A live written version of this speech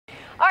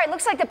All right,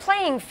 looks like the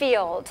playing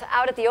field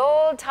out at the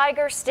old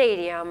Tiger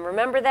Stadium.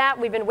 Remember that?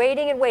 We've been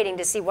waiting and waiting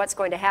to see what's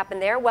going to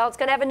happen there. Well, it's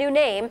going to have a new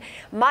name.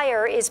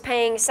 Meijer is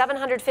paying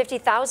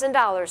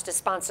 $750,000 to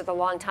sponsor the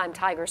longtime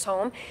Tigers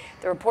home.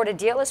 The reported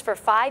deal is for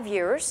 5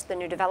 years. The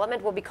new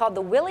development will be called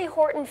the Willie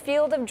Horton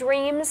Field of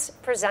Dreams,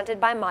 presented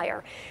by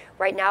Meijer.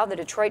 Right now, the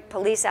Detroit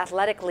Police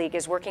Athletic League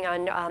is working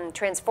on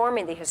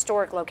transforming the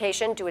historic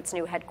location to its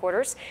new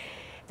headquarters.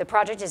 The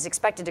project is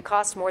expected to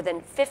cost more than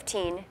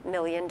 $15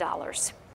 million.